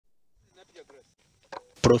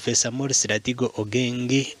Professor Morris Radigo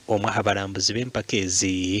Ogengi omwe abarambuzi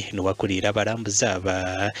b'empakezi n'uwakurira abarambuzi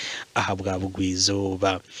aba aha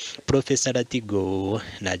Burengerwa-izooba. Professor Radigo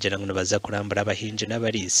nagira ngo baza kurambura abahinji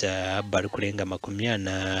n'abarisa bari kurenga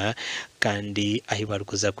 40 kandi ahi bari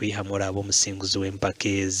kuza kwihamura abo musinguzi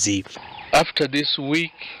w'empakezi. After this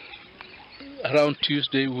week, around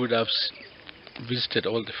Tuesday, we would have visited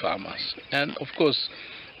all the farmers, and of course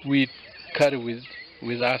we carry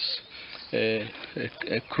with us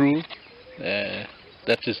a crew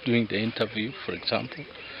that is doing the interview, for example,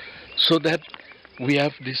 so that we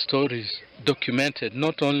have these stories documented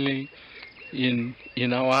not only in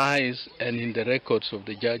our eyes and in the records of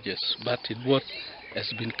the judges, but in what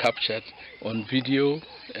has been captured on video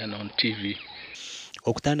and on TV.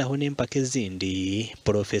 Okutanaho n'empaka ezindi,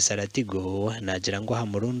 Professor Radigo nagira ngo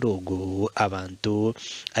hamurundogo abantu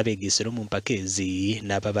abegisiro mu mpaka ezi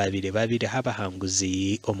n'aba babiri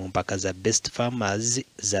habahanguzi omu mpaka za Best Farmers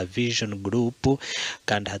za Vision Group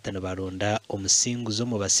kandi hatana baronda omusinguzi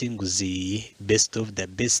mu basinguzi Best of the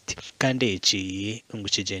Best kandi eki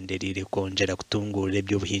ngukigenderire kongera kutungura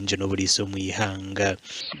eby'obuhinji n'oburiso mu ihanga.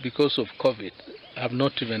 Because of COVID, I have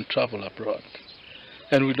not even traveled abroad.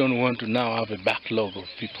 And we don't want to now have a backlog of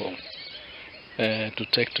people to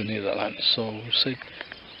take to Netherlands. So we said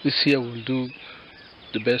this year we'll do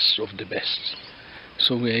the best of the best.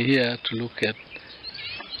 So we are here to look at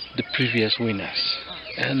the previous winners.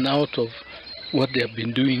 And out of what they have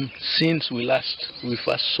been doing since we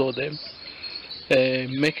first saw them,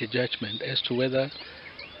 make a judgment as to whether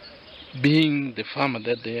being the farmer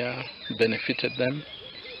that they are benefited them,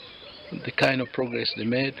 the kind of progress they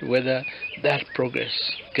made, whether that progress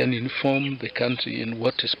can inform the country in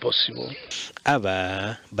what is possible.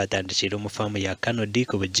 Aba batandikire mu famu ya Kanodi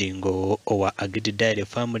ku bugingo owa Agri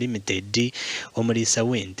Farm Limited omuri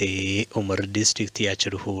Sawente omuri district ya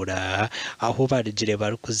Kiruhura aho barigire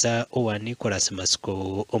barukuza owa Nicholas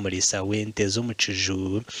Masco omuri Sawente zo mu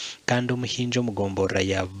Kiju kandi omuhinji omugombora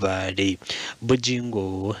yabare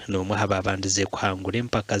bugingo no muhaba abandize kuhangura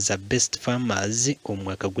empaka za Best Farmers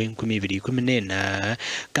omwaka gw'2014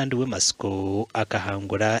 kandi we Masco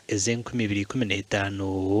akahangura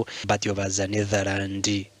eze'2015 batyo baza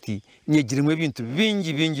Netherland. Nyegirimwe ibintu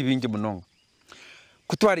bingi munonga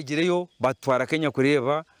kutwarigireyo batwara Kenya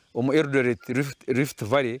kureba omu Eldoret Rift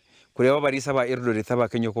Valley kureba barisa ba Eldoret aba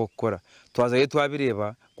Kenya ko gukora twazaye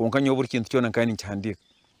twabireba konkanyo buri kintu cyona kandi cyandika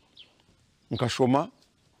nkashoma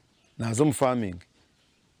nazo mu farming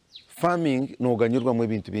noganyurwa mu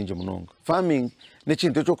bintu bingi munonga. Farming ne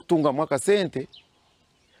kintu cyo kutunga mwaka sente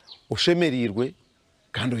ushemerirwe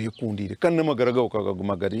kandi uyikundire kandi namagaraga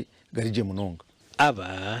ukagagumagari garije munonga.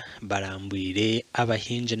 Aba barambwire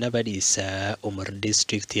abahinji n'abarisa omuri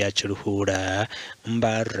district ya Kiruhura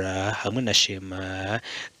Mbara hamwe na Shema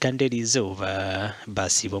kandi Rizova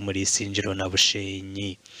basibo muri Sinjiro na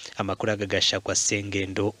Bushenyi. Amakuru agagasha kwa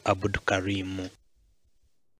Sengendo Abdul Karim.